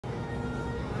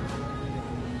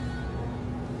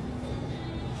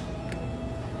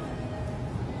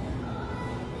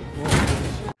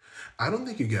I don't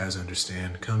think you guys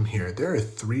understand. Come here. There are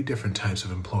 3 different types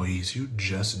of employees you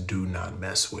just do not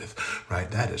mess with,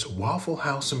 right? That is Waffle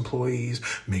House employees,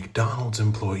 McDonald's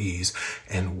employees,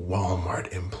 and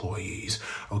Walmart employees.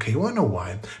 Okay, you want to know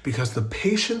why? Because the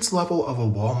patience level of a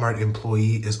Walmart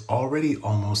employee is already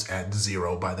almost at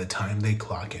 0 by the time they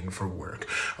clock in for work.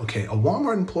 Okay, a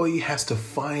Walmart employee has to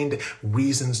find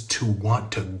reasons to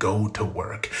want to go to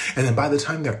work. And then by the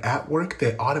time they're at work,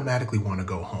 they automatically want to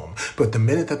go home. But the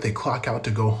minute that they clock out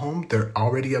to go home, they're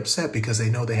already upset because they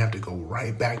know they have to go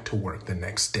right back to work the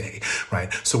next day,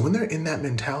 right? So when they're in that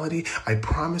mentality, I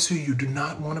promise you, you do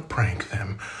not want to prank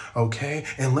them, okay?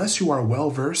 Unless you are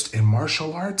well-versed in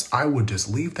martial arts, I would just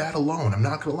leave that alone. I'm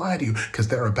not going to lie to you because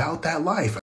they're about that life.